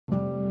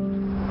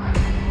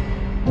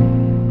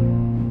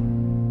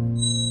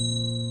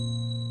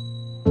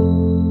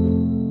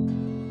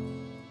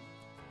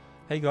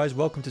Hey guys,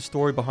 welcome to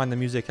Story Behind the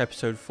Music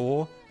episode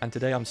 4, and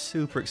today I'm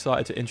super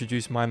excited to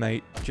introduce my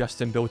mate,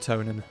 Justin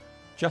Biltonen.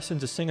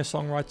 Justin's a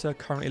singer-songwriter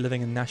currently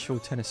living in Nashville,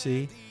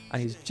 Tennessee,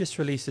 and he's just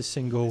released a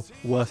single,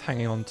 Worth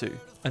Hanging On To.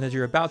 And as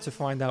you're about to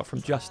find out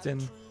from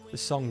Justin, the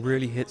song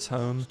really hits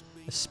home,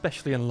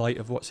 especially in light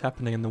of what's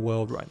happening in the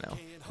world right now.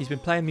 He's been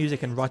playing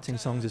music and writing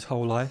songs his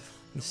whole life,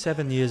 and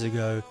 7 years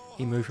ago,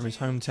 he moved from his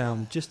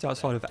hometown just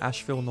outside of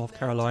Asheville, North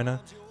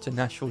Carolina, to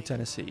Nashville,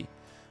 Tennessee,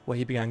 where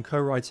he began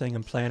co-writing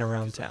and playing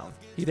around town.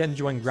 He then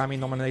joined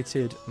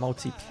Grammy-nominated,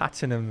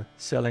 multi-platinum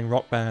selling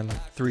rock band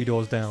Three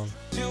Doors Down.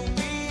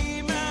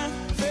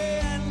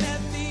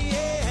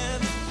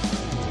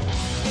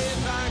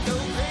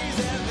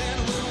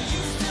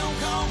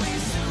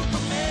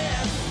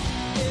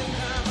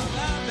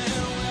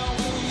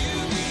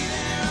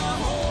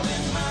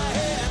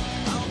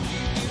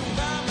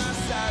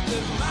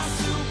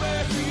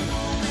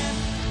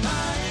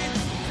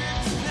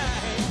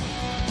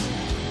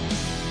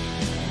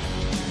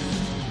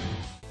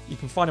 You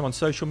can find him on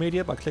social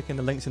media by clicking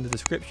the links in the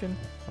description,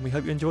 and we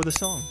hope you enjoy the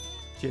song.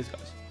 Cheers,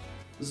 guys.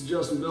 This is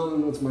Justin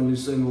Biltonen. That's my new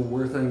single,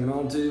 Worth Hanging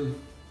On To.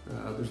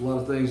 There's a lot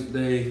of things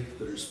today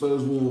that are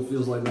disposable. It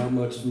feels like not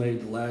much is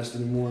made to last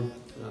anymore.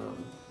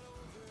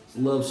 It's a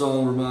love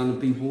song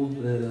reminding people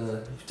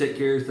that if you take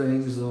care of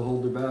things, they'll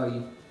hold their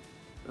value.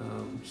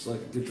 Just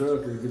like a good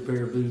truck or a good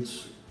pair of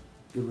boots,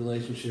 good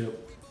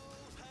relationship.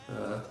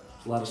 There's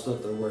a lot of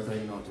stuff that are worth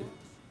hanging on to.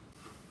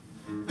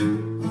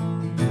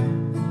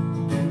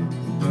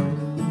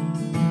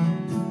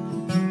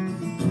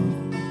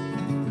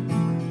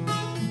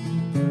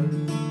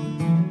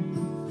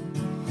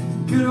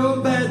 Good or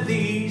bad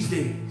these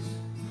days,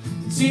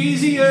 it's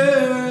easier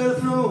to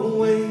throw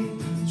away.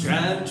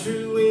 Tried and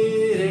true,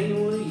 it ain't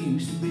what it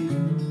used to be.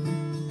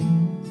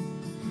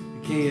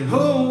 You can't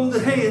hold the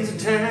hands of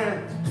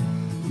time,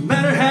 no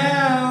matter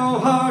how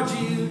hard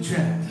you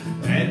try.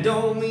 That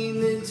don't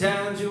mean that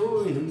time's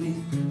your enemy,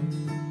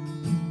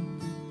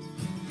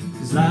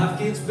 'cause life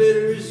gets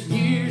better as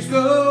years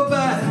go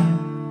by.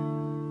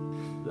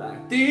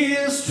 Like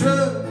this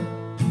truck,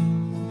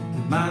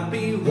 it might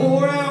be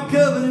wore out,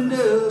 covered in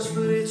dust,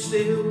 but it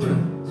still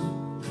runs.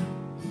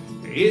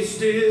 It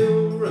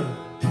still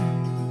runs.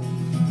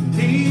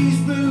 These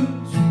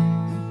boots,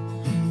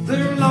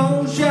 they're a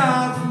long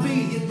shot from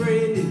being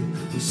brand new,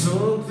 but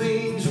some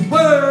things are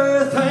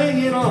worth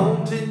hanging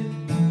on to.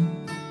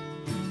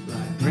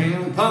 Like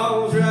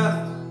Grandpa's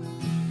rifle,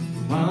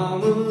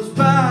 Mama's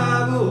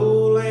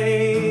Bible,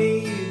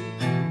 and you.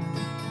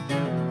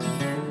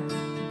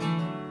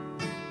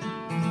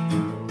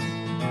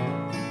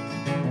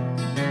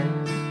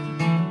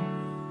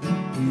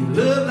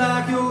 Love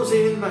like yours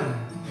and mine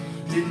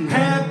didn't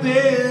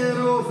happen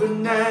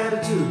overnight.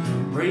 It took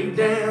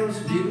breakdowns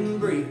that didn't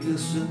break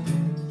us up.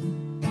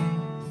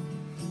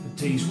 It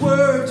takes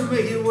work to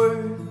make it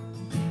work,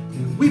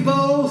 and we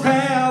both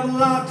have a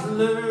lot to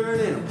learn.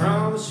 And I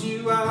promise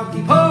you I'll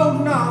keep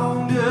holding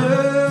on to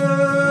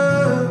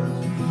us.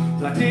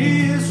 Like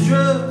this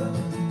truck,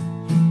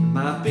 it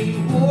might be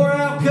wore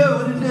out,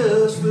 covered in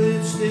dust, but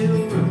it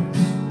still runs.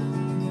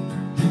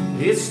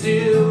 It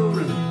still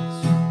runs.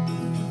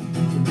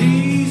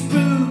 These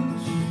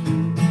boots,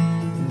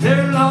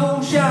 they're a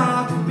long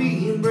shot from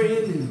being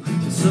brand new,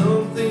 and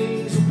some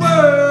things are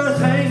worth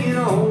hanging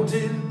on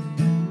to.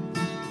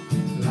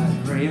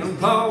 Like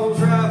Grandpa's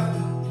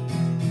rifle,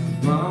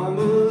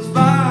 Mama's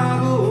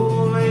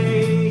Bible,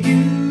 and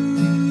you.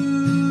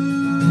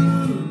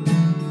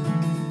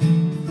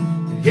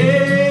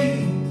 Yeah.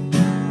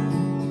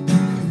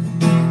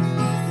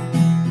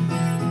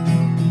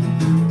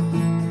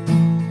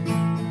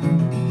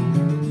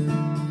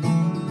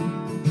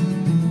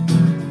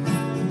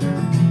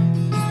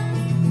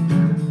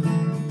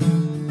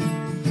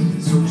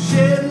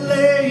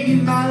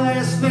 My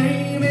last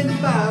name in the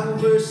Bible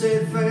verse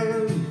that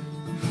found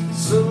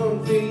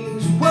some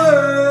things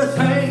worth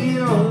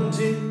hanging on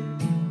to.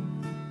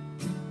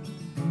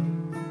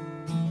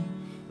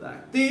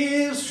 Like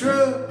this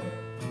truck,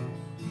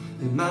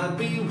 it might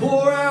be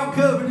wore out,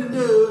 covered in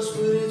dust,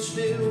 but it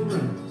still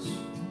runs.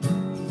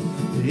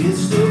 It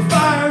still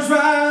fires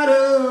right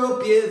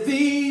up. Yeah,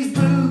 these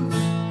boots,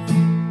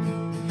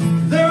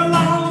 they're a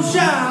long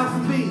shot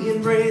from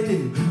being brand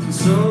new, and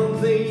some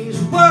things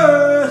are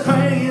worth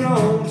hanging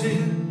on to.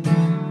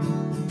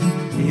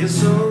 Yeah,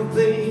 some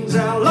things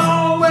I'll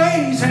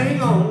always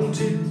hang on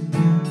to.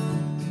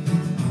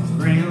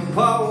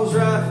 Grandpa's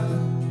rifle,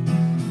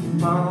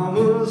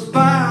 Mama's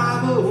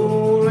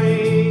Bible,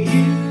 and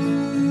you.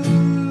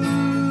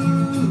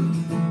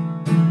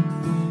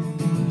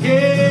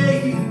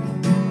 Yeah.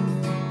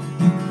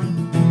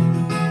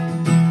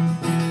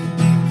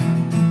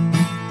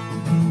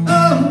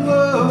 Oh,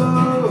 oh,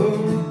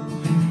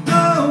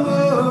 oh,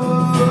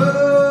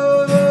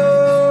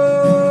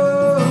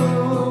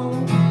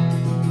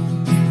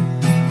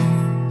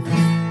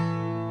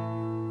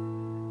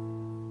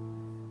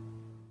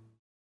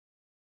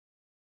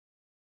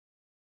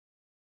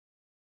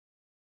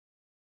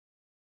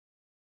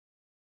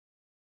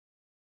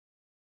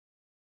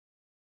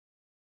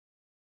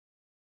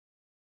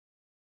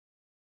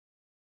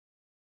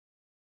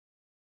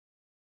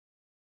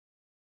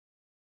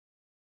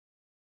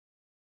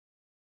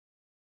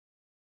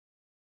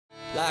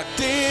 like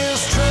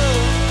this